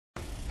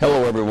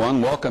Hello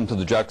everyone, welcome to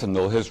the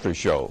Jacksonville History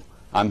Show.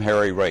 I'm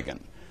Harry Reagan.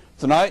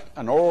 Tonight,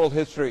 an oral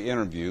history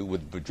interview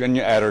with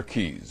Virginia Atter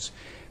Keys.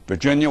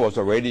 Virginia was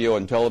a radio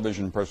and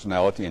television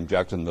personality in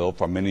Jacksonville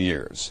for many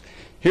years.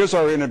 Here's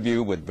our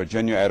interview with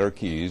Virginia Atter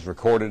Keys,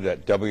 recorded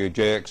at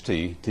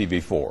WJXT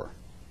TV4.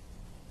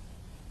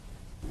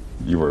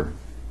 You were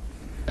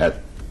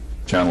at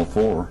Channel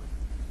 4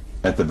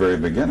 at the very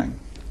beginning.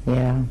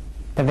 Yeah,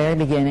 the very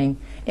beginning.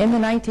 In the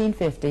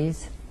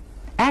 1950s.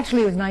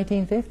 Actually, it was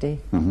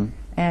 1950.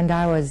 And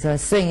I was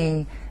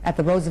singing at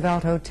the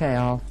Roosevelt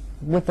Hotel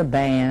with a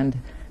band.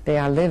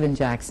 I live in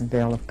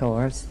Jacksonville, of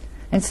course.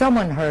 And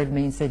someone heard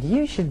me and said,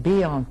 "You should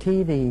be on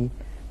TV."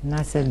 And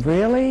I said,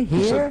 "Really?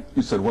 Here?"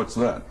 You said, "What's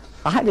that?"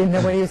 I didn't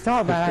know what he was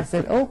talking about. I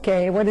said,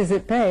 "Okay, what does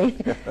it pay?"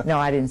 No,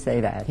 I didn't say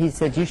that. He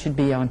said, "You should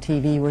be on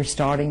TV. We're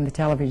starting the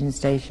television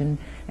station,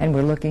 and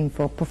we're looking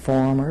for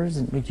performers.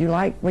 And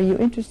were you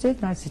interested?"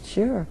 And I said,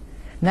 "Sure."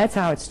 And that's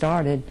how it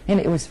started. And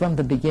it was from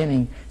the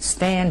beginning.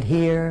 Stand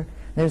here.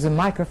 There's a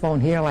microphone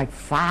here like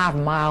 5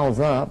 miles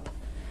up.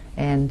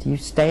 And you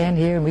stand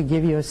here and we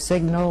give you a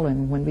signal.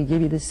 And when we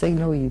give you the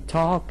signal, you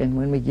talk. And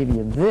when we give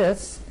you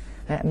this,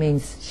 that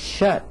means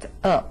shut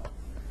up.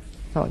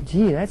 I thought,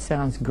 gee, that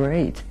sounds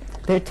great.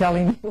 They're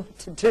telling me what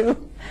to do.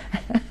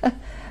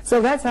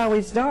 So that's how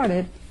we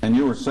started. And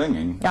you were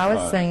singing. I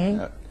was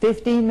singing.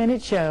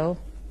 15-minute show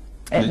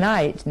at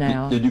night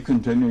now. Did you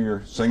continue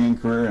your singing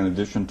career in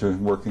addition to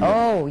working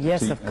Oh,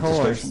 yes, of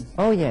course.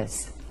 Oh,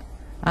 yes.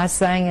 I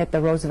sang at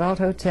the Roosevelt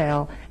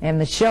Hotel,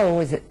 and the show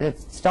it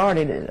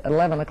started at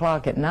 11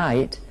 o'clock at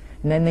night,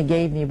 and then they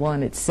gave me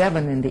one at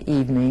 7 in the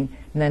evening,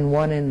 and then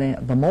one in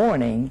the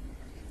morning.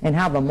 And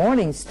how the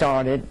morning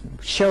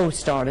show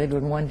started,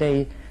 when one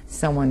day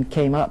someone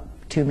came up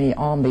to me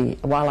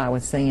while I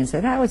was singing and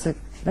said,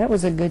 that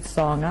was a good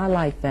song, I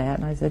like that.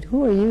 And I said,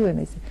 "Who are you?" And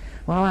they said,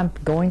 "Well, I'm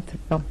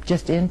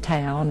just in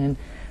town, and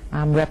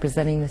I'm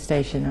representing the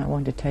station. I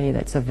wanted to tell you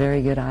that's a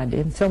very good idea."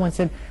 And someone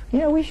said,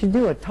 "We should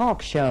do a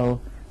talk show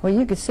where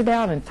you could sit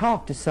down and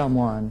talk to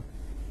someone."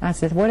 I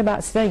said, "What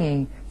about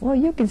singing?" "Well,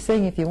 you can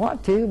sing if you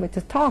want to, but it's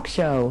a talk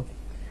show."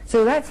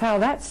 So that's how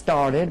that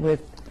started,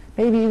 with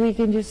maybe we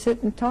can just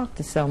sit and talk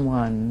to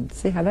someone,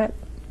 see how that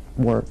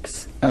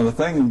works. Now, the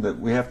thing that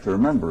we have to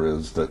remember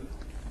is that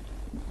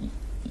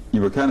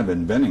you were kind of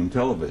inventing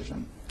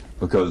television,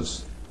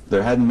 because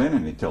there hadn't been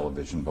any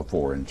television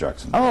before in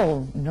Jacksonville.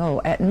 Oh, no.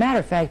 As a matter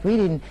of fact, we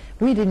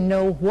didn't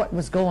know what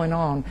was going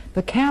on.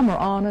 The camera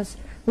on us,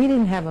 we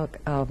didn't have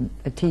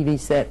a TV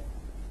set,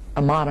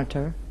 a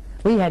monitor.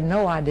 We had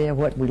no idea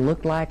what we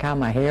looked like, how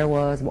my hair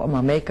was, what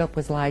my makeup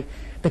was like.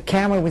 The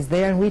camera was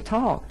there and we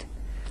talked.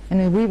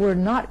 And we were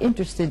not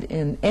interested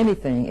in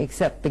anything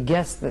except the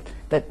guests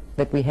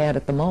that we had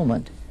at the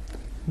moment.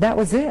 That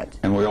was it.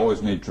 And we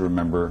always need to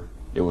remember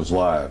it was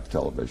live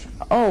television.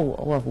 Oh,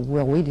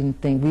 well, we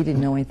didn't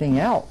know anything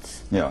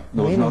else. Yeah,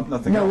 there was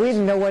nothing else. No, we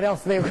didn't know what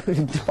else they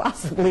could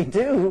possibly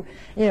do.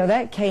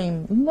 That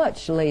came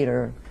much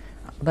later.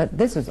 But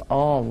this was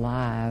all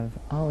live.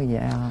 Oh,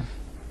 yeah.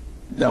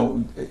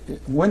 Now,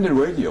 when did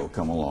radio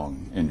come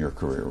along in your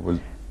career? You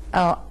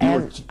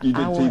did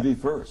TV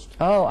first.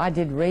 Oh, I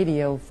did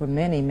radio for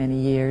many, many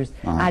years.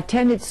 I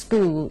attended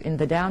school in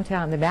the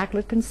downtown, the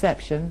Immaculate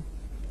Conception,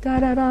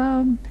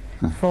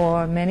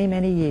 for many,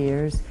 many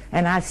years.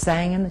 And I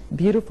sang in the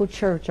beautiful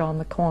church on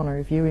the corner,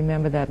 if you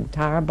remember that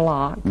entire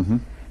block.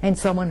 And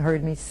someone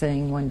heard me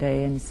sing one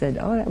day and said,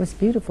 "Oh, that was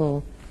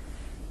beautiful.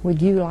 Would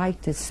you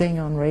like to sing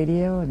on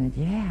radio?" And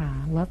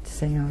yeah, I'd love to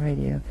sing on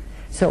radio.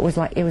 So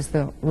it was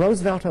the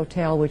Roosevelt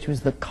Hotel, which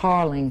was the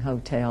Carling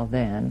Hotel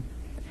then.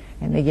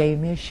 And they gave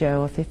me a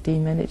show, a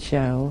 15-minute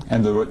show.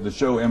 And the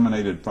show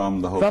emanated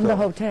from the hotel? From the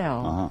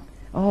hotel.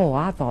 Oh,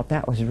 I thought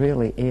that was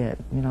really it.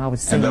 I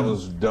was singing. And that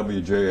was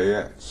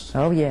WJAX?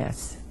 Oh,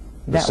 yes.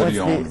 That was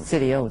the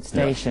city-owned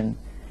station.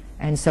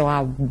 Yeah. And so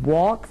I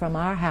walked from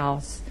our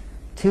house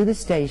to the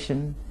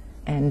station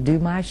and do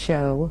my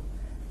show,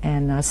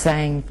 and I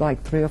sang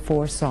like 3 or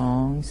 4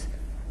 songs.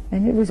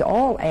 And it was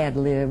all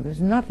ad-lib. There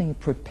was nothing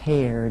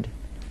prepared.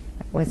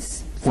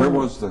 Where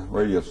was the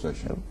radio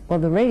station? Well,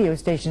 the radio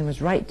station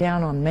was right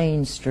down on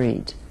Main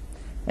Street.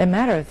 As a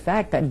matter of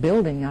fact, that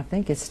building, I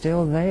think, is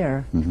still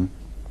there.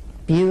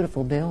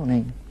 Beautiful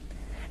building.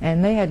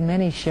 And they had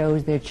many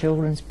shows, their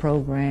children's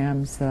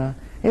programs.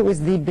 It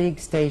was the big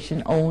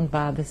station owned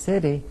by the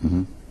city.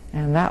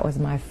 And that was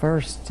my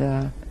first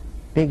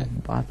big,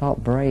 I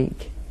thought,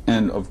 break.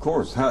 And, of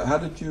course, how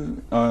did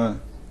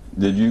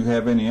you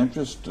have any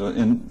interest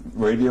in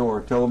radio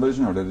or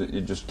television, or did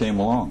it just came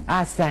along?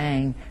 I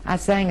sang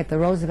at the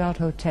Roosevelt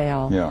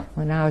Hotel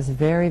when I was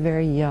very,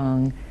 very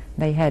young.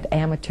 They had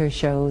amateur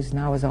shows, and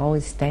I was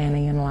always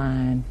standing in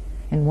line.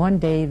 And one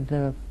day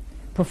the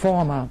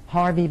performer,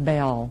 Harvey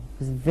Bell,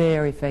 was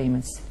very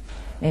famous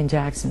in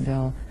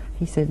Jacksonville.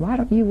 He said, "Why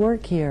don't you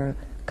work here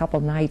a couple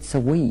nights a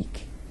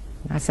week?"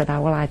 And I said,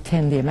 "Well, I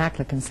attend the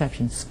Immaculate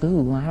Conception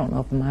School. I don't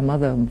know if my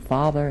mother and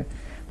father..."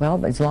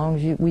 "Well, as long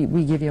as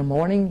we give you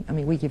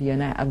we give you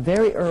a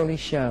very early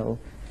show,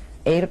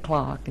 8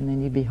 o'clock, and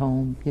then you'd be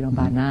home,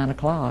 by 9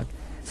 o'clock.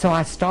 So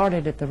I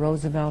started at the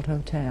Roosevelt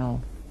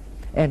Hotel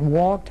and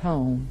walked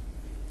home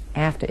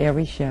after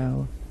every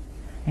show.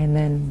 And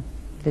then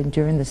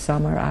during the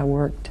summer I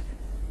worked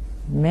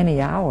many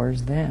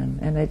hours then,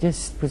 and it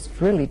just was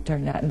really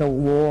turned out, the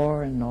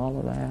war and all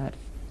of that.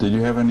 Did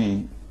you have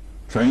any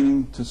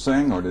training to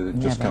sing, or did it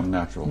just come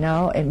natural?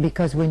 No, and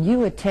because when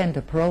you attend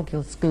a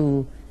parochial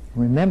school,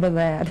 remember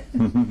that?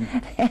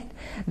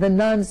 The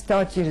nuns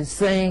taught you to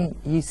sing,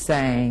 you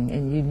sang,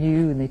 and you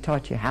knew, and they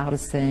taught you how to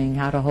sing,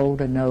 how to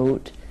hold a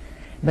note.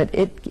 But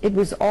it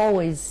was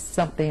always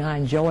something I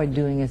enjoyed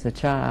doing as a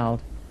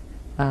child.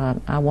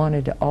 I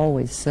wanted to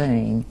always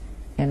sing,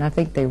 and I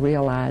think they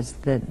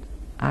realized that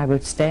I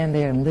would stand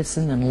there and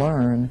listen and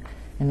learn,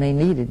 and they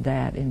needed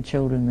that in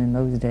children in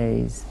those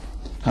days.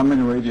 How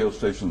many radio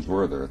stations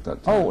were there at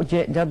that time? Oh,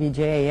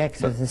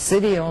 WJAX was a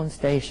city-owned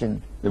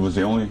station. It was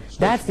the only station?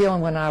 That's the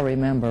only one I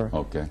remember.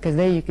 Okay. Because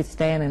there you could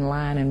stand in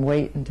line and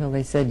wait until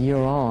they said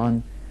you're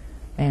on,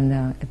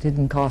 and it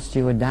didn't cost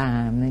you a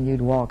dime, then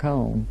you'd walk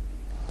home.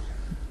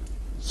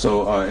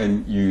 So,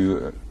 and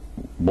you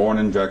born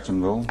in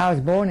Jacksonville? I was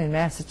born in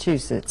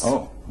Massachusetts.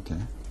 Oh,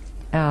 okay.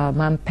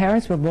 My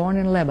parents were born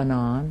in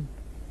Lebanon.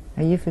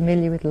 Are you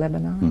familiar with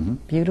Lebanon? Mm-hmm.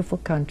 Beautiful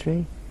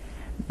country.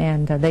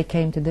 And they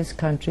came to this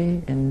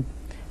country, and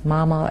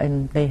Mama,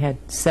 and they had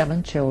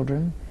 7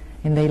 children,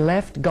 and they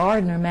left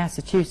Gardner,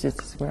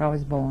 Massachusetts, where I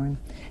was born.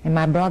 And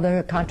my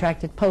brother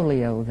contracted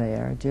polio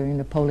there during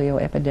the polio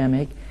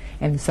epidemic,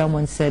 and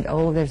someone said,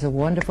 oh, there's a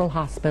wonderful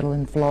hospital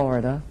in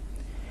Florida,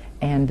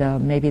 and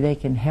maybe they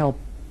can help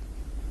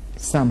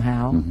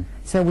somehow. Mm-hmm.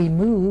 So we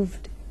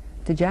moved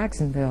to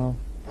Jacksonville,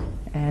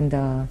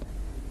 and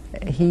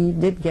he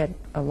did get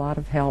a lot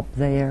of help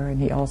there, and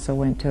he also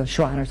went to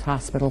Shriners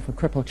Hospital for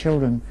crippled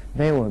children.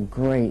 They were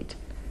great.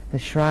 The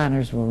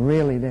Shriners were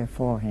really there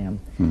for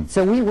him.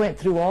 So we went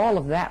through all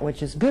of that,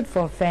 which is good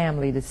for a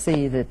family to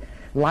see that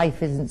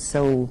life isn't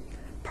so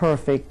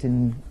perfect,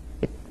 and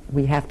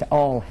we have to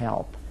all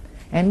help.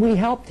 And we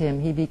helped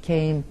him. He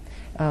became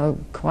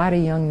quite a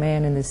young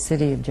man in the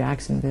city of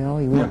Jacksonville.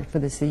 He worked for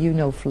the city. You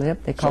know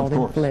Flip. They called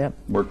him Flip.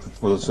 Worked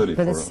for the city.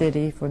 For the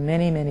city for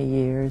many, many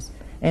years.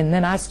 And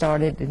then I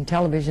started in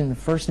television. The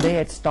first day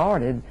it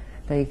started,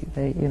 they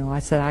you know, I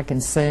said I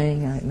can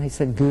sing, and they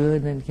said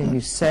good. Then can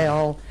you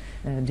sell?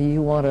 Do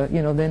you want to,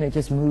 you know? Then it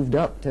just moved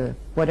up to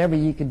whatever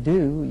you could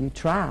do. You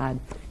tried.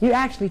 You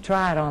actually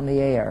tried on the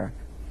air,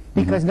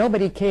 because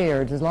nobody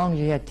cared as long as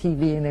you had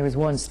TV and there was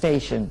one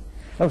station.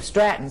 Oh,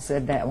 Stratton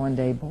said that one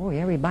day.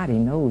 Boy, everybody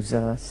knows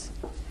us.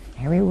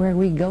 Everywhere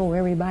we go,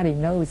 everybody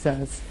knows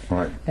us.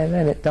 Right. And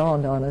then it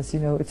dawned on us, you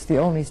know, it's the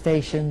only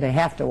station. They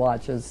have to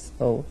watch us.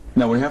 So.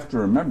 Now, we have to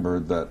remember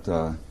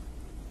that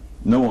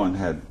no one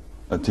had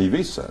a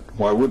TV set.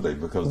 Why would they?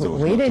 Because there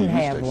was no TV station. We didn't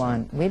have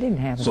one. We didn't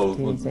have a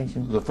TV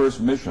station. So the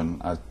first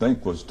mission, I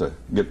think, was to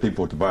get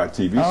people to buy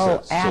TV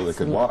sets so they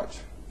could watch.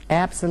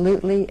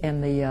 Absolutely.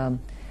 And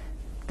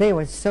they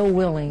were so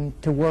willing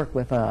to work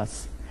with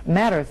us.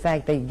 Matter of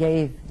fact, they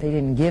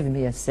didn't give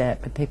me a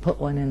set, but they put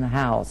one in the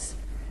house,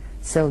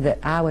 so that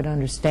I would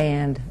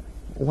understand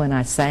when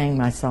I sang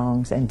my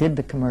songs and did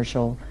the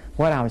commercial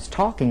what I was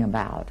talking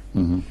about.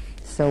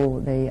 So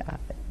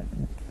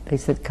they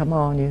said, come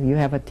on, you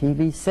have a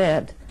TV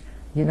set,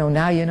 you know,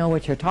 now you know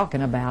what you're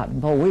talking about.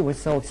 And boy, we were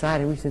so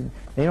excited. We said,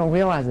 they don't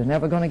realize they're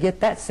never going to get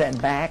that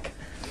set back.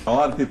 A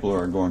lot of people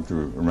are going to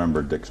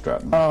remember Dick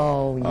Stratton.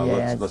 Oh,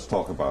 yes. Let's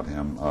talk about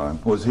him.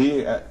 Was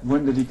he,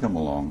 when did he come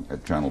along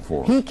at Channel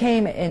 4? He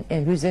came and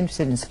he was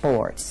interested in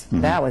sports.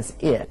 That was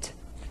it.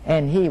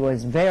 And he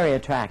was very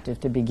attractive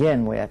to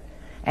begin with.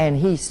 And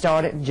he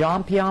started,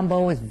 John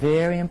Piombo was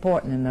very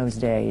important in those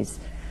days,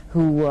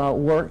 who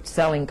worked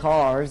selling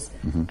cars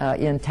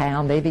in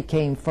town. They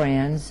became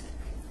friends.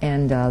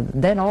 And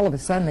then all of a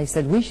sudden they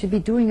said, we should be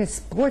doing a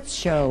sports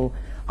show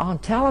on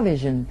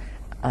television.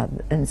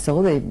 And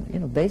so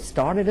they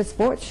started a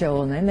sports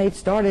show, and then they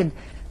started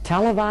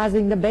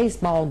televising the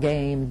baseball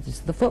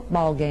games, the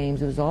football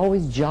games. It was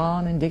always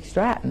John and Dick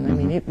Stratton. I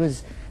mean, it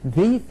was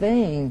the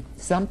thing,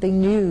 something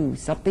new,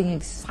 something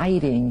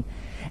exciting.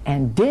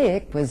 And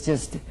Dick was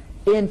just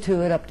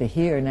into it up to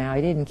here now.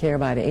 He didn't care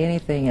about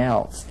anything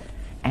else.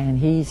 And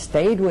he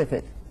stayed with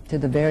it to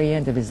the very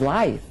end of his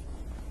life.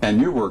 And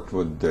you worked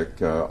with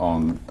Dick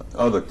on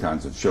other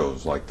kinds of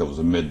shows, like there was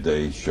a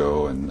midday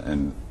show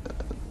and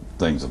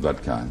things of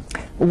that kind.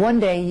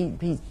 One day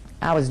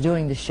I was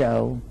doing the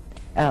show,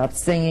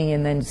 singing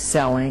and then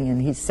selling,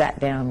 and he sat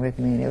down with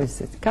me, and it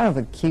was kind of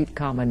a cute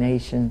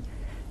combination.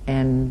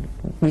 And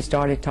we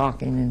started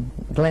talking,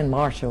 and Glenn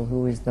Marshall,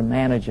 who was the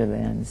manager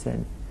then,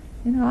 said,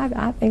 you know,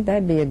 I think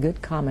that'd be a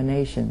good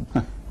combination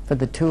for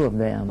the two of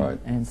them. Right.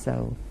 And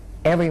so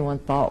everyone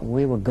thought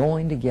we were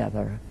going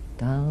together,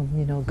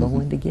 you know,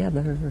 going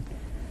together.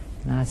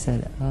 And I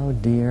said, oh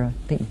dear,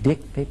 I think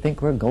Dick, they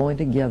think we're going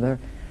together.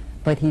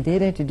 But he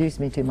did introduce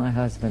me to my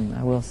husband,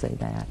 I will say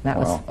that. That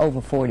was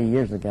over 40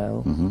 years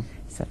ago.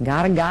 He said,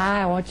 got a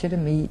guy I want you to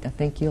meet. I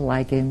think you'll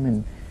like him.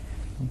 And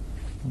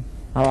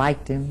I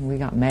liked him. We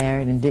got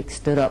married, and Dick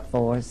stood up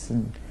for us.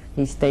 And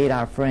he stayed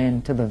our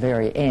friend to the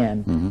very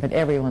end. But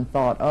everyone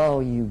thought, oh,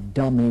 you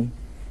dummy,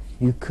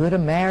 you could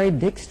have married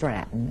Dick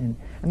Stratton. And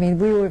I mean,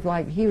 we were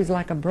like, he was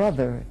like a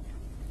brother.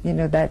 You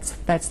know, that's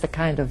the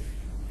kind of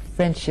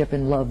friendship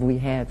and love we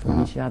had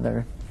for each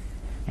other.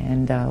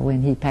 And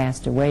when he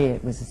passed away,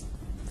 it was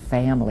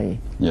family.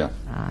 Yeah.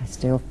 I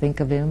still think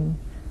of him,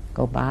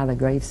 go by the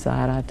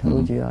graveside. I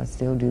told you, I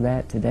still do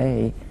that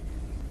today.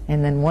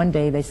 And then one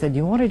day they said,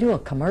 you want to do a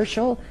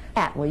commercial?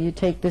 Well, you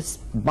take this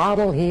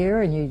bottle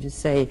here and you just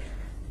say,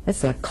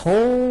 it's a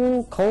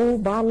cold,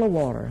 cold bottle of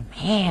water.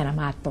 Man, am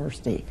I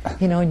thirsty.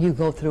 You know, and you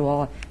go through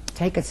all,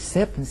 take a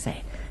sip and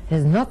say,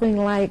 there's nothing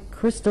like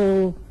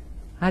crystal,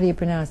 how do you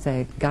pronounce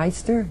that?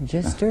 Geister?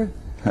 Gister?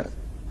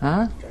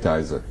 Huh?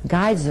 Geyser.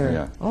 Geyser.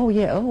 Yeah. Oh,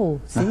 yeah.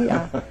 Oh, see,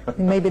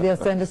 maybe they'll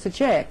send us a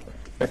check.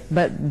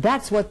 But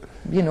that's what,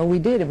 you know, we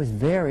did. It was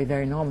very,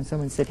 very normal.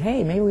 Someone said,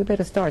 hey, maybe we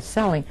better start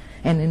selling.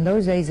 And in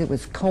those days, it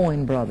was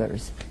Cohen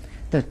Brothers,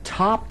 the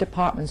top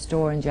department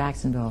store in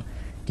Jacksonville.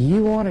 Do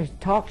you want a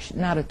talk,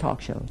 not a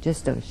talk show,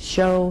 just a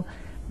show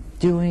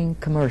doing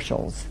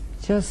commercials,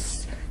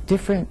 just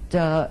different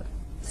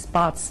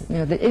spots, you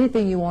know,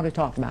 anything you want to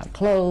talk about,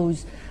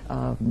 clothes,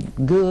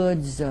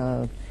 goods,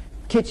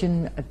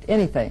 kitchen,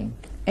 anything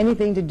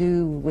to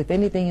do with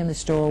anything in the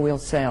store we'll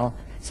sell.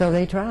 So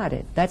they tried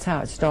it. That's how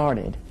it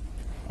started.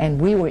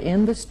 And we were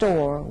in the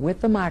store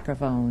with the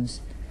microphones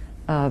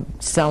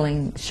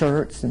selling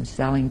shirts and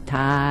selling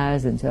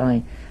ties and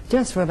selling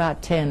just for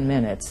about 10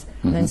 minutes.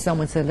 And then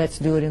someone said, let's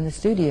do it in the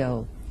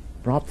studio.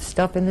 Brought the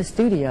stuff in the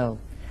studio.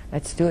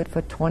 Let's do it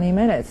for 20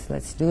 minutes.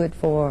 Let's do it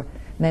for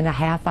then a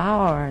half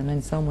hour. And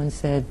then someone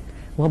said,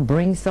 well,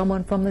 bring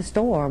someone from the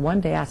store.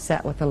 One day I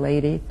sat with a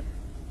lady.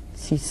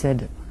 She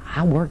said,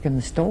 I work in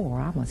the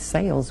store. I'm a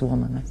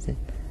saleswoman. I said,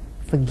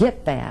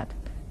 forget that.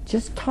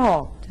 Just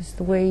talk, just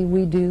the way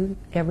we do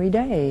every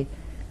day.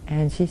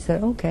 And she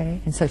said,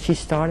 okay. And so she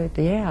started,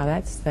 yeah,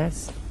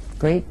 that's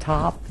great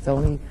top. It's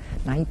only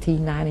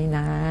 $19.99.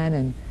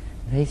 And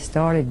they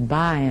started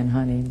buying,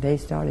 honey. They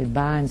started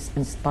buying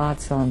some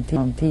spots on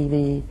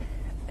TV.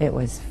 It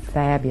was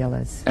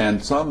fabulous.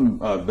 And some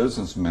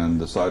businessmen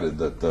decided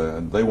that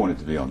they wanted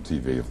to be on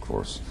TV, of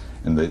course.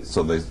 And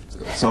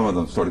some of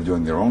them started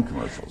doing their own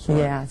commercials. Right?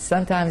 Yeah,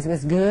 sometimes it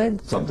was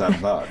good. Sometimes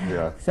not,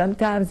 yeah.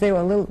 Sometimes they were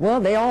a little, well,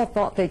 they all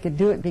thought they could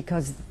do it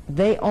because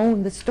they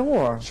owned the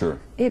store. Sure.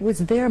 It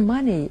was their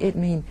money. I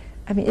mean,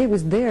 it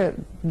was they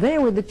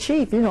were the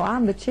chief. You know,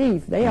 I'm the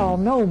chief. They all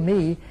know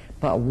me.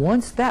 But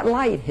once that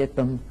light hit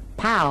them,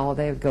 pow,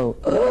 they would go,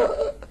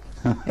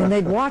 ugh. And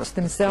they'd watch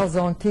themselves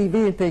on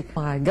TV and think,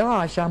 my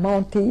gosh, I'm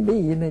on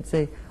TV. And they'd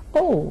say,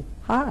 oh,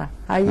 hi,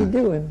 how you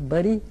doing,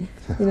 buddy?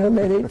 You know,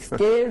 they'd get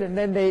scared, and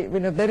then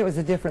then it was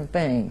a different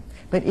thing.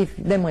 But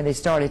then when they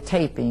started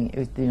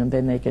taping,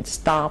 then they could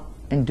stop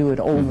and do it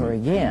over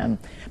again.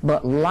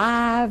 But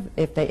live,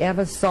 if they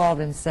ever saw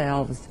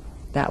themselves,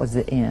 that was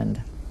the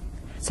end.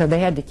 So they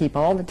had to keep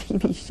all the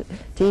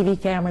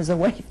TV cameras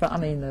away from,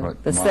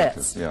 the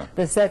sets, yeah.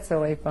 The sets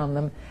away from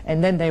them,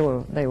 and then they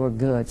were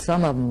good.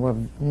 Some of them were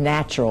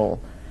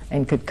natural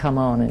and could come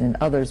on, and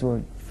others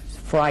were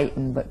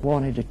frightened but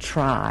wanted to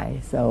try.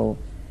 So,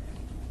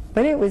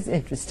 but it was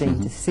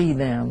interesting to see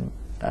them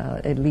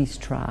at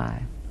least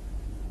try.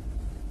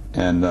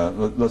 And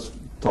let's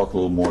talk a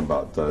little more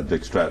about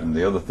Dick Stratton.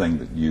 The other thing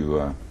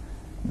that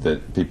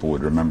that people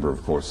would remember,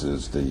 of course,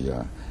 is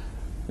the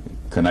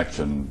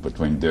connection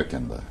between Dick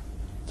and the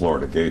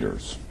Florida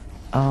Gators.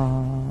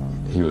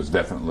 He was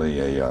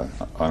definitely an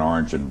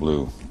orange and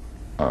blue.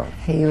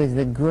 He was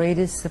the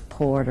greatest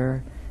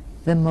supporter,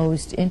 the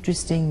most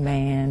interesting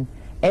man.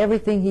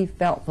 Everything he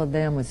felt for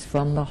them was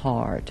from the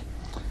heart.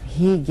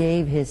 He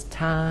gave his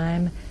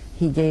time,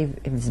 he gave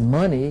his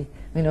money.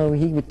 You know,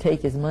 he would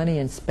take his money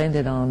and spend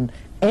it on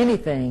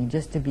anything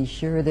just to be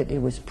sure that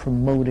it was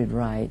promoted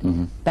right.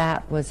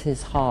 That was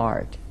his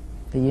heart,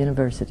 the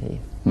university.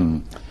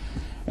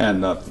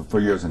 And for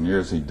years and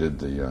years he did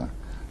the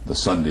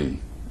Sunday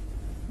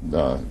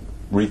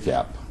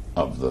recap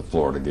of the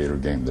Florida Gator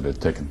game that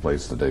had taken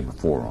place the day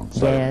before on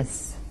Saturday.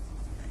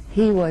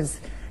 Yes.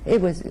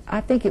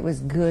 I think it was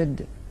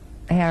good,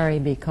 Harry,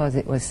 because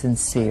it was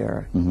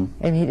sincere. I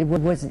mean, it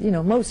was, you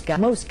know, most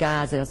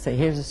guys, they'll say,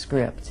 here's a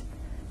script.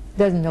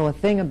 Doesn't know a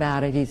thing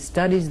about it. He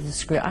studies the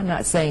script. I'm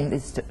not saying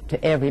this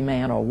to every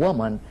man or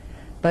woman,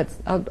 but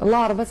a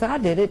lot of us, I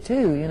did it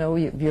too. You know,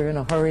 if you're in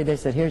a hurry, they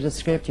said, here's a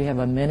script, you have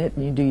a minute,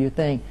 and you do your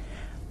thing.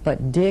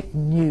 But Dick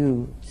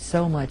knew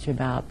so much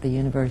about the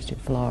University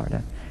of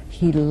Florida.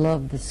 He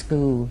loved the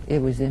school.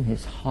 It was in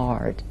his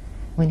heart.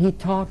 When he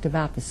talked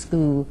about the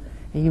school,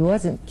 he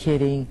wasn't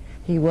kidding.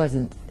 It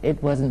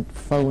wasn't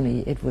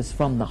phony. It was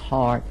from the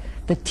heart.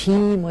 The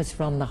team was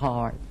from the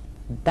heart.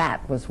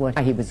 That was what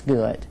he was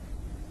good.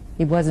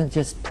 He wasn't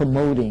just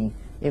promoting.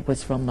 It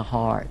was from the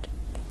heart.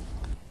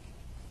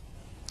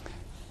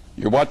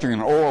 You're watching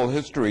an oral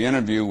history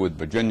interview with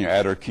Virginia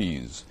Atter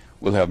Keys.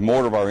 We'll have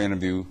more of our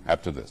interview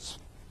after this.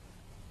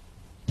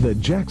 The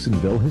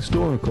Jacksonville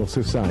Historical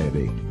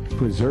Society,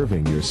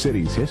 preserving your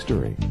city's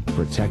history,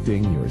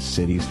 protecting your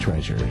city's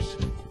treasures.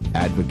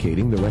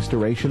 Advocating the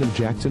restoration of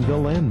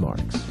Jacksonville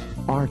landmarks,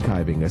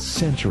 archiving a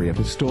century of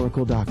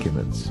historical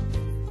documents,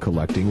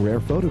 collecting rare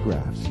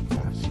photographs,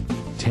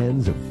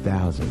 tens of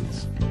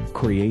thousands,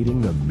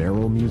 creating the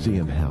Merrill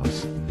Museum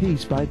House,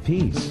 piece by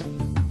piece,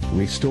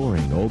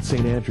 restoring Old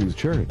St. Andrew's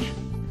Church,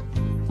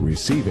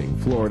 receiving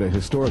Florida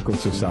Historical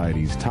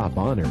Society's top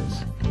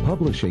honors,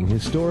 publishing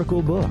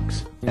historical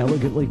books,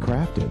 elegantly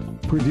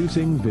crafted,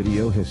 producing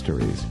video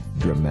histories,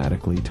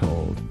 dramatically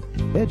told,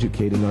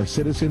 educating our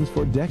citizens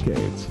for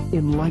decades,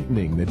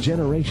 enlightening the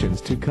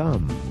generations to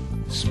come,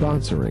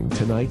 sponsoring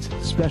tonight's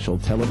special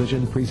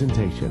television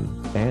presentation,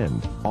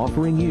 and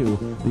offering you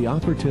the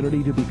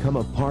opportunity to become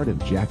a part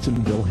of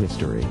Jacksonville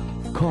history.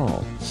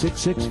 Call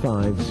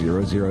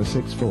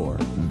 665-0064,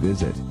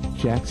 visit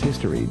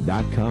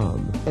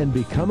jackshistory.com, and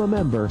become a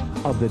member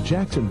of the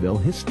Jacksonville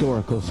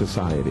Historical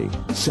Society,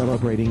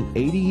 celebrating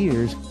 80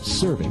 years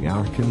serving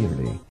our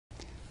community.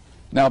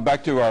 Now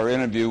back to our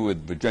interview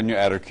with Virginia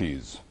Atter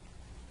Keys.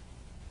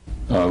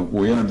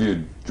 We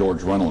interviewed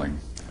George Wendling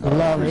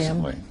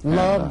recently.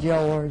 Love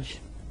George.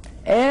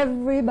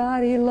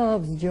 Everybody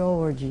loves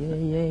George.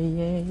 Yay, yay,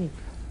 yay.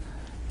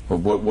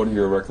 Well, what are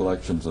your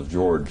recollections of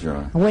George?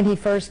 When he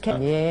first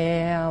came,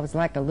 I was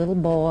like a little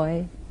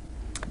boy.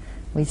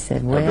 We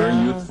said,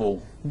 well,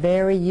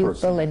 very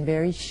youthful and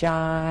very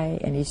shy,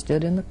 and he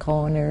stood in the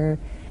corner,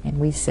 and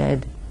we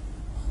said,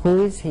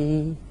 who is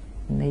he?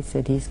 And they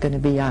said, he's going to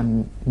be a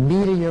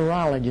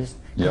meteorologist.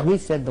 Yep. And we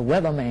said, the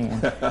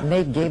weatherman. And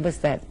they gave us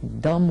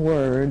that dumb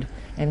word,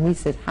 and we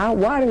said,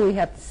 why do we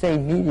have to say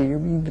meteor?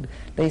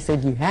 They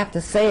said, you have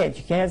to say it.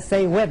 You can't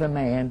say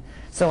weatherman.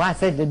 So I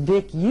said to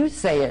Dick, you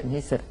say it. And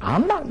he said,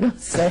 I'm not going to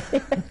say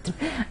it.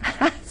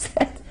 I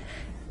said,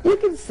 you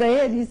can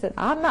say it. He said,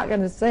 I'm not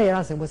going to say it.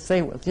 I said, well,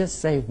 just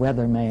say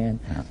weatherman.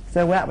 Yeah.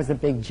 So that was a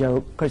big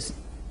joke, because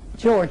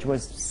George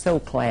was so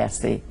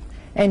classy,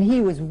 and he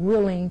was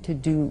willing to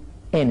do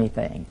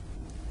anything.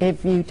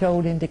 If you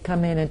told him to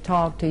come in and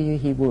talk to you,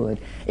 he would.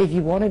 If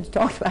you wanted to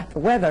talk about the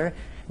weather,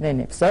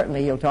 then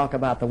certainly he'll talk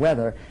about the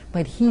weather.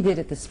 But he did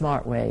it the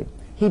smart way.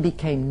 He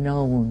became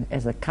known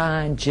as a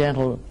kind,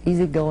 gentle,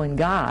 easygoing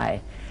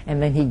guy.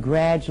 And then he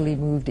gradually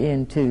moved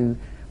into,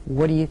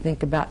 what do you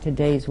think about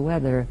today's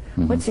weather?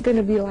 Mm-hmm. What's it going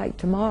to be like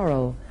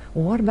tomorrow?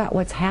 What about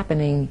what's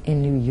happening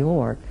in New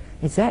York?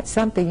 Is that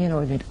something, you know,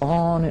 and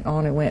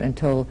on it went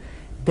until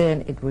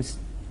then it was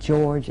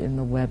George and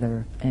the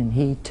weather, and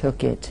he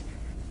took it,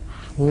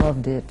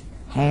 loved it,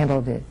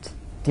 handled it,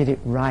 did it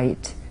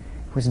right.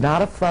 Was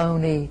not a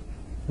phony.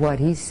 What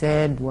he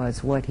said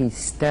was what he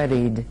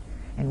studied,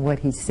 and what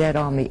he said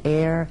on the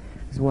air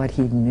was what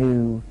he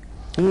knew.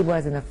 He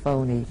wasn't a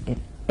phony in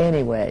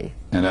any way.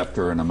 And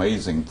after an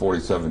amazing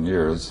 47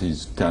 years,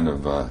 he's kind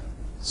of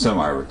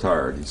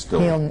semi-retired. He's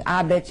still...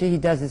 I bet you he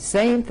does the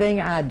same thing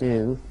I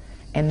do,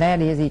 and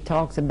that is he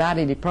talks about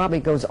it. He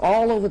probably goes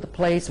all over the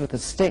place with a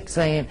stick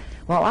saying,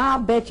 well, I'll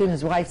bet you, and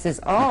his wife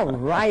says, all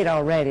right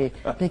already,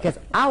 because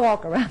I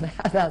walk around the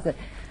house and I say,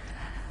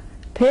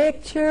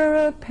 picture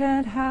a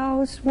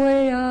penthouse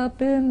way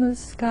up in the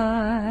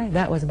sky.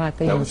 That was my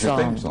theme song. That was your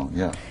theme song,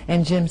 yeah.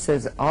 And Jim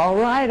says, all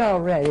right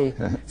already.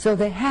 So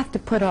they have to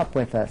put up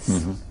with us.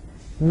 Mm-hmm.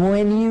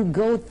 When you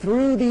go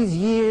through these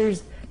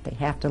years, they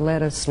have to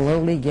let us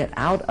slowly get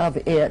out of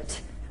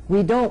it.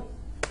 We don't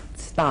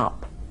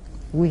stop.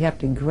 We have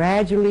to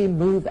gradually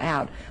move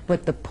out.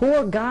 But the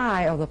poor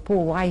guy or the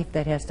poor wife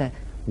that has to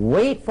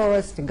wait for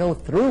us to go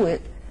through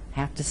it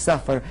have to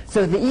suffer.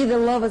 So they either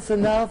love us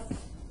enough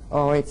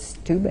or it's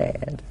too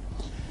bad.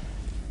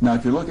 Now,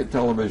 if you look at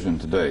television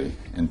today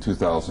in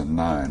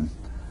 2009,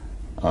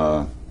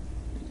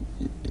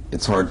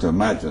 it's hard to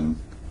imagine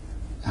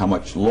how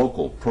much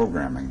local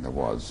programming there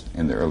was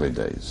in the early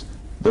days.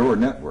 There were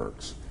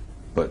networks,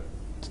 but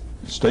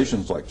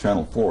stations like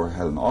Channel 4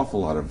 had an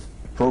awful lot of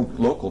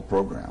local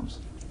programs,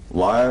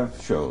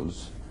 live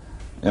shows,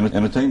 and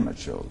entertainment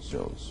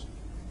shows.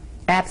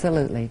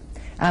 Absolutely.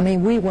 I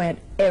mean, we went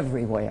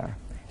everywhere.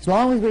 As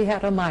long as we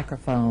had a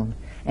microphone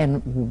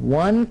and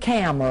one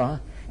camera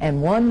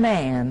and one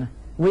man,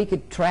 we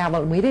could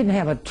travel. We didn't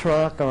have a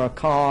truck or a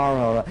car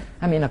or,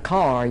 a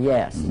car,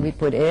 yes. Mm-hmm. We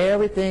put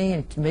everything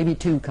in maybe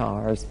 2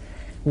 cars.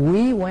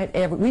 We went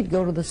we'd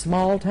go to the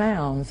small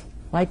towns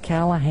like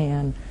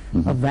Callahan,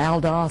 mm-hmm. or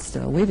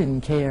Valdosta. We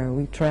didn't care.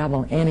 We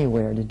traveled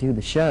anywhere to do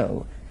the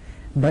show.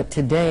 But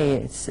today,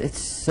 it's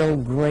so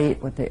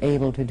great what they're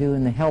able to do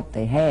and the help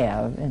they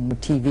have and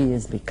what TV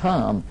has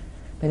become.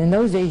 But in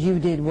those days, you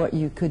did what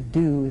you could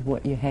do with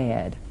what you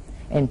had.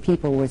 And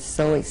people were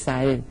so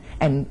excited.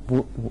 And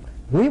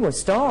we were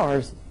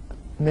stars,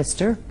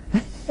 mister.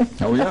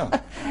 Oh,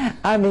 yeah.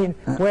 I mean,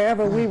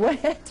 wherever we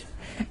went.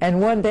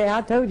 And one day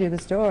I told you the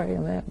story,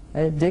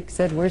 and Dick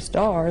said, we're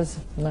stars.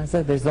 And I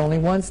said, there's only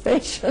one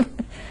station.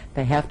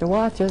 They have to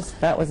watch us.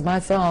 That was my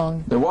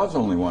song. There was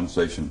only one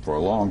station for a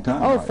long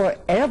time. Oh, right?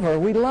 Forever.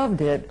 We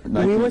loved it.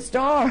 We were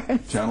stars.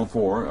 Channel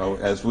 4,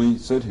 as we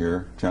sit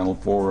here, Channel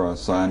 4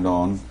 signed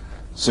on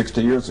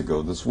 60 years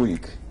ago this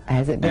week.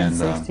 Has it been And,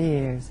 60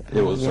 years?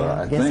 It was,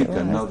 Yeah, I guess think, it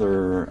was.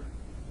 another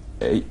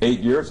 8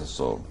 years or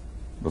so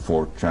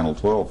before Channel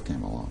 12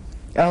 came along.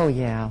 Oh,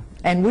 yeah.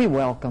 And we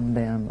welcomed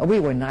them. We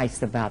were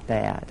nice about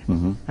that.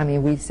 I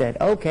mean, we said,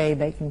 okay,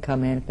 they can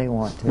come in if they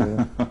want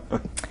to.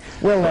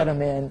 We'll let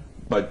them in.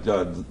 But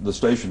the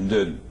station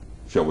did,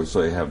 shall we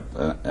say, have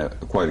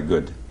quite a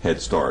good head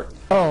start.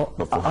 Oh,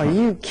 before. are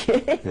you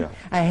kidding? Yeah.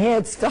 A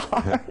head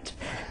start.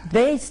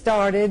 They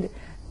started,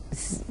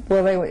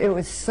 well, it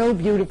was so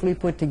beautifully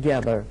put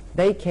together.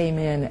 They came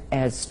in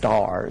as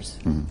stars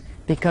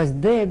because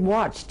they had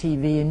watched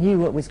TV and knew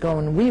what was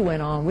going on. We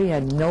went on, we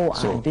had no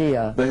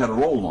idea. They had a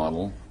role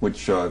model,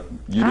 which you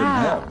didn't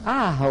have.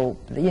 I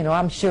hope, you know,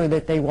 I'm sure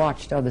that they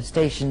watched other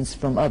stations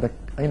from other,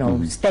 you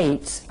know,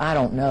 states. I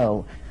don't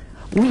know.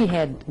 We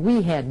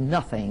had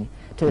nothing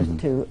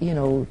to you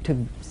know,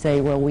 to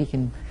say, well, we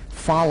can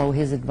follow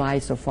his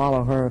advice or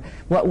follow her.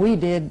 What we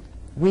did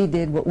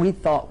what we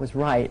thought was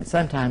right.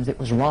 Sometimes it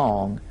was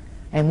wrong,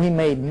 and we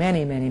made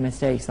many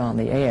mistakes on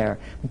the air.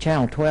 When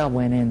Channel 12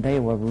 went in, they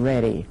were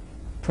ready,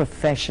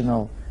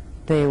 professional.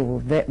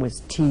 That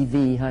was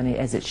TV, honey,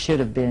 as it should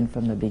have been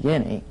from the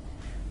beginning.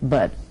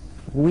 But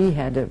we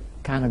had to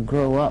kind of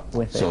grow up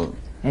with it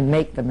and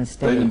make the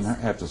mistakes. They didn't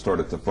have to start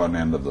at the front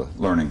end of the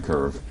learning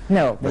curve.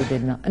 No, they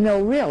did not.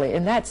 No, really,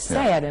 and that's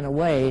sad in a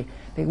way.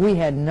 That we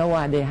had no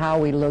idea how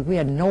we looked. We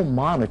had no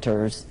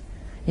monitors,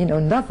 you know,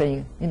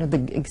 nothing, you know,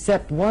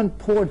 except one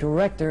poor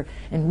director,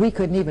 and we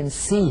couldn't even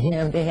see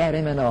him. They had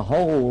him in a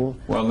hole.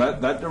 Well,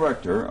 that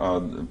director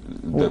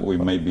that we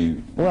may be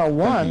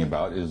thinking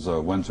about is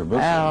Windsor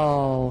Bissell.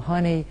 Oh,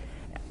 honey,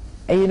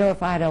 you know,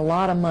 if I had a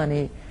lot of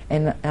money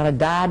and I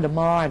died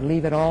tomorrow, I'd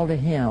leave it all to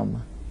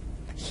him.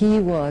 He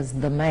was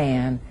the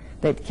man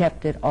that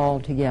kept it all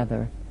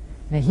together.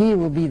 Now, he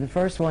will be the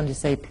first one to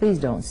say, please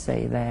don't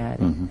say that.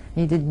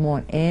 He didn't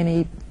want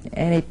any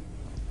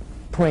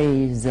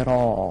praise at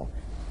all.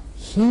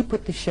 He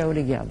put the show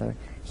together.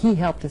 He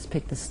helped us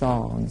pick the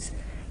songs.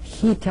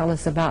 He'd tell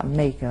us about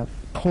makeup,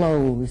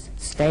 clothes,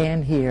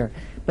 stand here,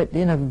 but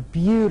in a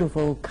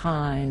beautiful,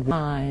 kind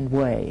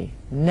way.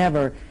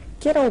 Never,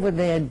 get over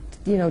there,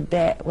 you know,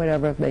 Dad,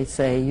 whatever they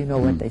say, you know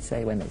what they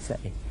say when they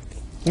say.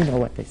 You know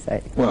what they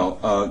say.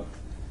 Well,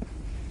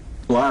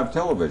 live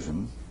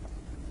television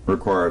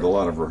required a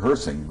lot of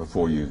rehearsing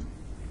before you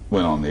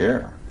went on the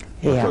air.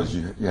 Yeah. Because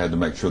you had to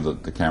make sure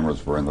that the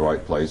cameras were in the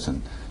right place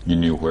and you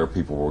knew where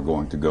people were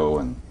going to go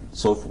and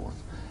so forth.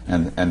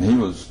 And he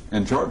was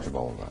in charge of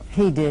all of that.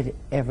 He did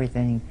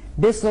everything.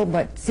 Bissell,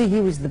 but see, he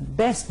was the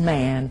best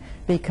man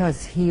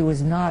because he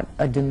was not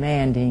a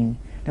demanding.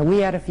 Now, we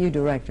had a few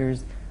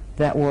directors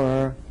that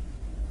were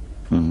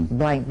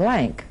blank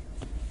blank,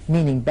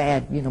 meaning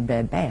bad, you know,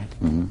 bad.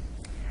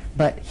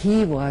 But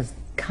he was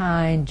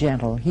kind,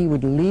 gentle. He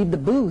would leave the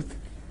booth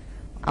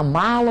a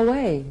mile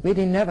away. We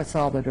never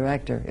saw the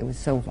director. It was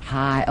so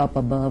high up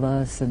above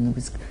us, and it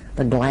was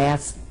the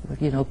glass,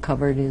 you know,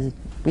 covered his.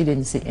 We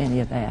didn't see any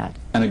of that.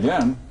 And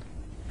again,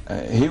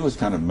 he was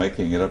kind of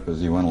making it up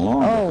as he went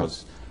along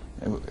because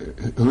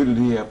who did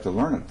he have to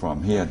learn it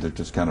from? He had to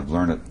just kind of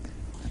learn it.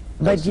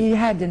 But you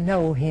had to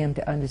know him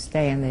to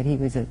understand that he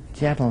was a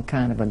gentle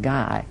kind of a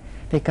guy,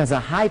 because a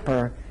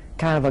hyper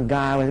kind of a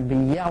guy would be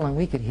yelling.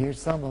 We could hear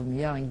some of them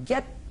yelling,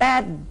 "Get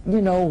that,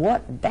 you know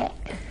what, that."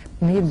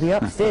 And he'd be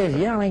upstairs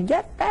yelling,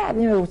 "Get that,"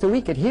 you know, so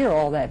we could hear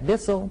all that.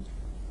 Bissell,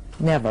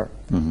 never.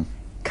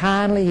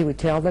 Kindly, he would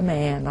tell the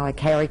man, like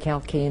Harry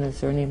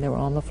Calkins, her name, they were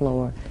on the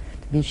floor,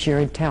 to be sure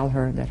and tell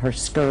her that her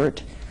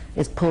skirt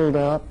is pulled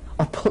up,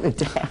 or pull it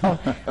down,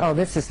 or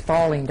this is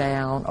falling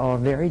down, or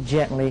very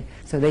gently.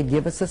 So they'd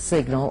give us a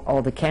signal,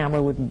 or the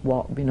camera would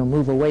walk, you know,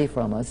 move away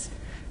from us,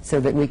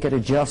 so that we could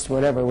adjust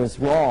whatever was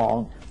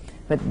wrong.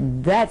 But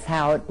that's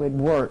how it would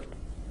work.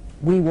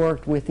 We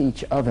worked with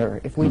each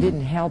other. If we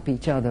didn't help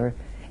each other,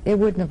 it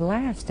wouldn't have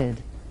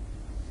lasted.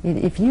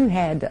 If you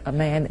had a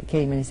man that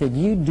came in and said,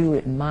 "You do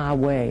it my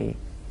way,"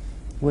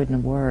 it wouldn't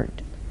have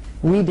worked.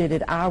 We did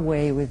it our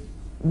way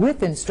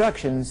with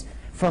instructions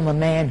from a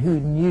man who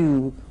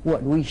knew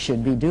what we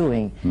should be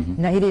doing.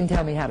 Now, he didn't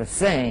tell me how to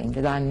sing,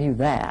 because I knew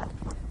that.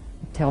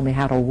 He'd tell me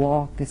how to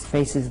walk, this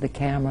faces the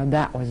camera.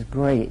 That was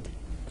great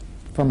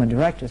from a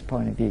director's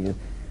point of view.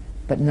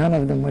 But none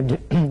of them were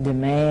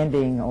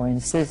demanding or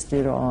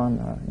insisted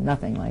on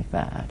nothing like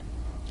that.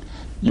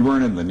 You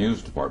weren't in the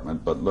news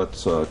department, but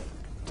let's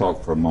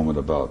talk for a moment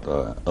about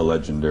a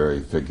legendary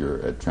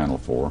figure at Channel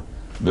 4,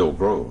 Bill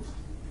Grove.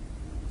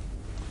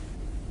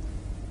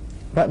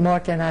 What more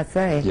can I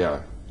say?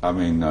 Yeah, I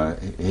mean,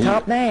 he,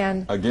 top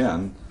man.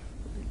 Again,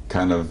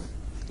 kind of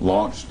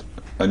launched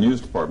a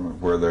news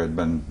department where there had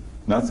been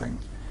nothing,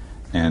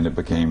 and it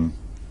became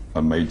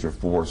a major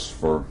force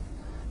for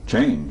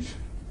change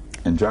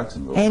in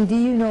Jacksonville. And do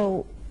you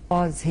know,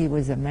 he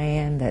was a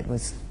man that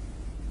was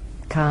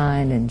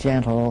kind and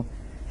gentle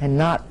and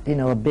not, you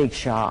know, a big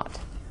shot.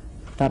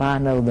 That I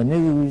know the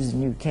news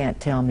and you can't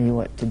tell me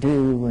what to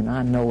do and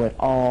I know it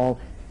all.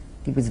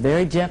 He was a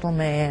very gentle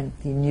man.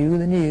 He knew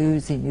the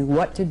news. He knew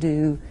what to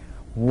do,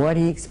 what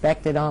he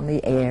expected on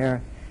the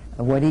air.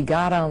 what he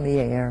got on the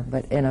air,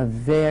 but in a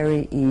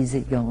very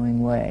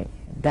easygoing way.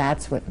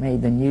 That's what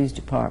made the news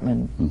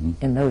department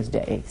in those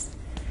days.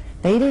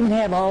 They didn't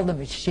have all the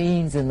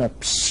machines and the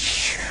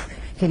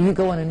can you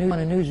go in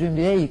a newsroom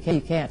today,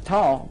 you can't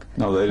talk.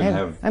 No, they didn't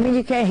have... I mean,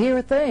 you can't hear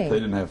a thing. They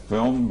didn't have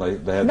film. They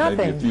had Nothing.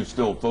 maybe a few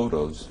still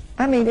photos.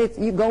 I mean,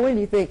 you go in,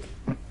 you think,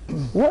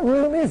 what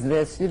room is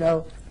this, you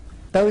know?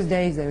 Those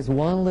days, there was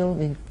one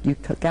little, you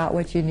took out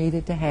what you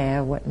needed to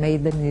have, what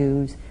made the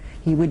news.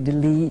 He would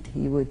delete,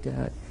 he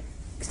would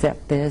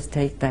accept this,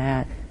 take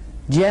that.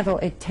 Gentle,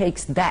 it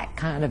takes that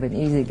kind of an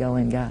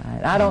easygoing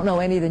guy. I don't know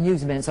any of the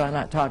newsmen, so I'm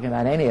not talking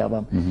about any of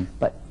them,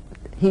 but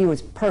he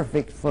was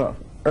perfect for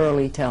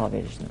early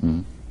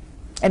television.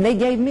 And they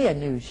gave me a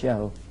news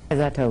show, as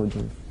I told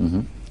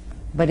you.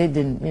 But it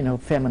didn't, you know,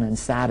 feminine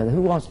side of it.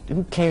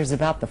 Who cares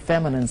about the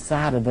feminine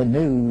side of the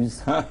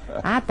news?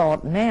 I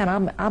thought, man,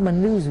 I'm a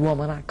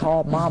newswoman. I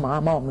called Mama,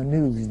 I'm on the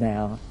news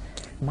now.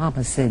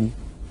 Mama said,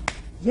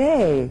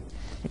 yay.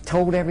 It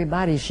told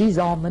everybody she's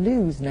on the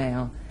news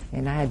now.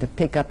 And I had to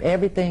pick up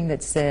everything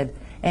that said,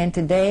 and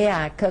today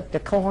I cooked a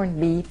corned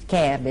beef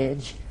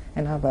cabbage.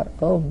 And I thought,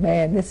 oh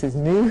man, this is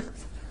news.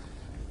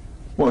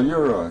 Well,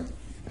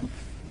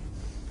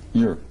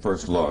 your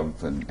first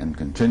love and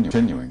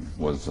continuing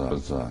was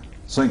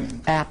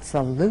singing.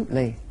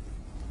 Absolutely.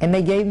 And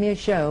they gave me a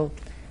show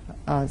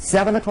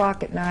 7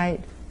 o'clock at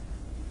night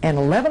and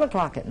 11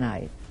 o'clock at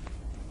night.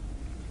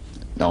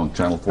 On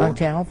Channel 4? On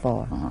Channel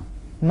 4.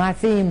 My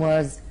theme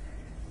was,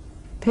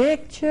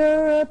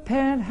 picture a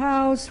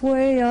penthouse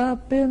way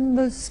up in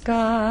the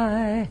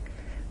sky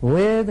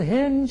with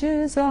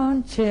hinges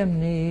on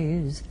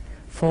chimneys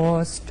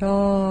for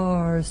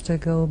stars to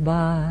go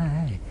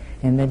by.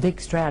 And then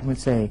Dick Stratton would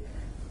say,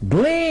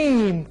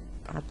 gleam!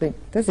 I think,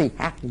 does he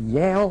have to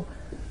yell?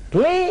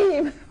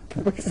 Gleam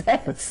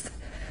presents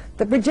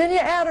the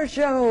Virginia Atter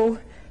Show.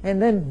 And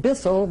then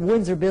Bissell,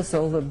 Windsor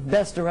Bissell, the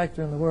best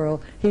director in the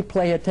world, he'd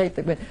play a tape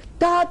that went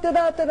da da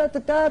da da da da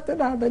da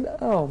da da da.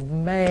 Oh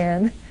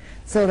man!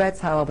 So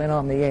that's how I went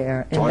on the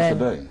air. And twice a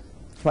day.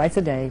 Twice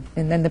a day,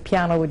 and then the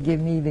piano would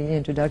give me the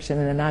introduction,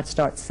 and then I'd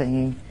start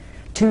singing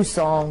 2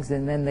 songs,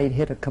 and then they'd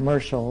hit a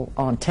commercial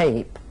on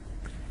tape,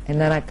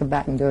 and then I'd come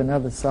back and do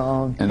another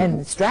song.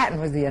 And Stratton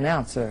was the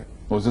announcer.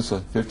 Was this a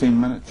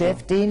 15-minute show?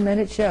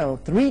 15-minute show,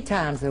 3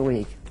 times a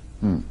week.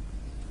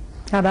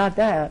 How about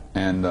that?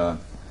 And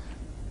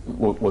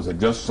was it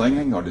just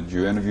singing, or did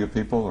you interview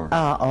people? Or?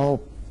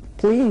 Oh,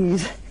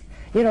 please.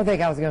 You don't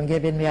think I was going to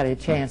give anybody a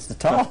chance to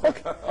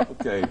talk?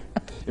 Okay.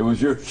 It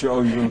was your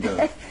show. You were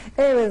the...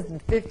 It was a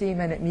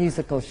 15-minute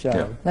musical show.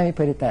 Yeah. Let me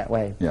put it that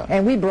way. Yeah.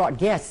 And we brought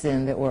guests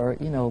in that were,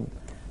 you know,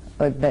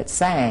 that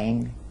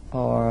sang,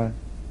 or,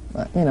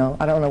 you know,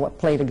 I don't know what,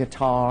 played a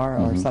guitar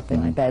or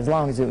something like that, as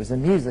long as it was a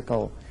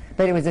musical.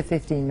 But it was a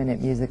 15-minute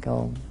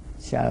musical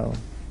show.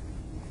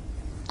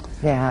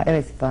 Yeah, it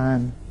was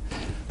fun.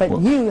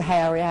 But you,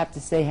 Harry, I have to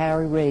say,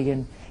 Harry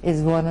Reagan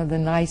is one of the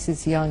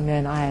nicest young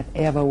men I have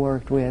ever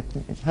worked with.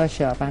 Hush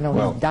up. I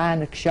know he's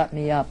dying to shut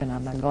me up, and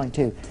I'm not going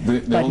to.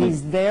 But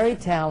he's very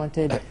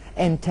talented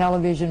in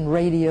television,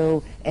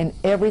 radio, and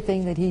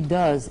everything that he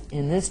does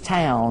in this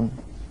town.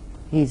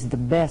 He's the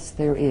best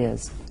there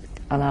is,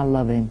 and I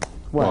love him.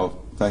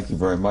 Well, thank you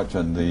very much.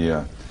 And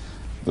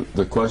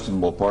the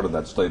questionable part of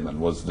that statement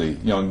was the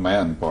young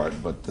man part,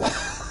 but...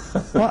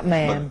 What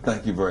man? But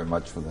thank you very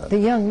much for that. The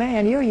young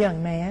man. You're a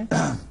young man.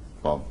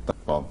 Well,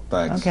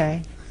 thanks.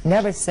 Okay.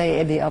 Never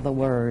say the other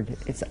word.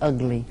 It's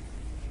ugly.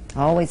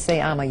 I always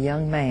say I'm a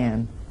young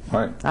man.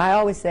 Right. I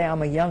always say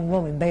I'm a young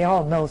woman. They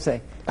all know,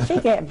 say, she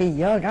can't be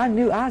young.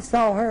 I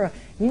saw her.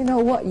 You know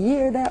what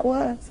year that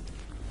was?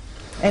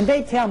 And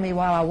they tell me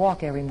while I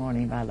walk every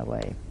morning, by the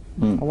way.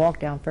 I walk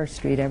down First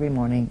Street every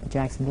morning at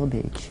Jacksonville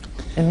Beach,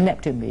 and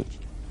Neptune Beach.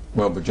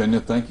 Well, Virginia,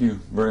 thank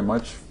you very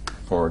much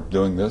for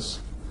doing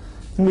this.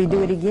 Can we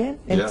do it again?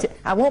 Yeah.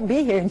 I won't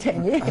be here in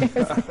 10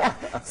 years,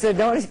 so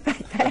don't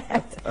expect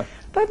that.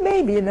 But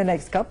maybe in the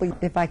next couple,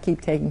 if I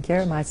keep taking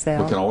care of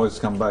myself. We can always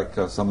come back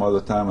some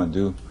other time and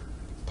do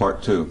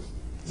part 2.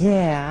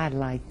 Yeah, I'd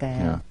like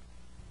that. Yeah.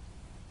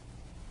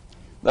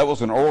 That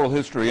was an oral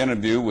history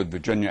interview with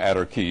Virginia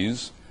Atter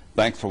Keys.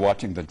 Thanks for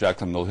watching the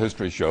Jacksonville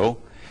History Show.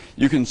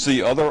 You can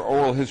see other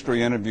oral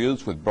history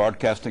interviews with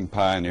broadcasting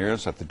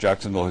pioneers at the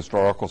Jacksonville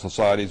Historical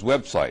Society's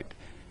website,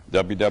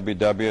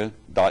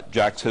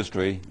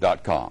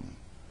 www.jackshistory.com.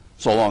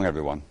 So long,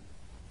 everyone.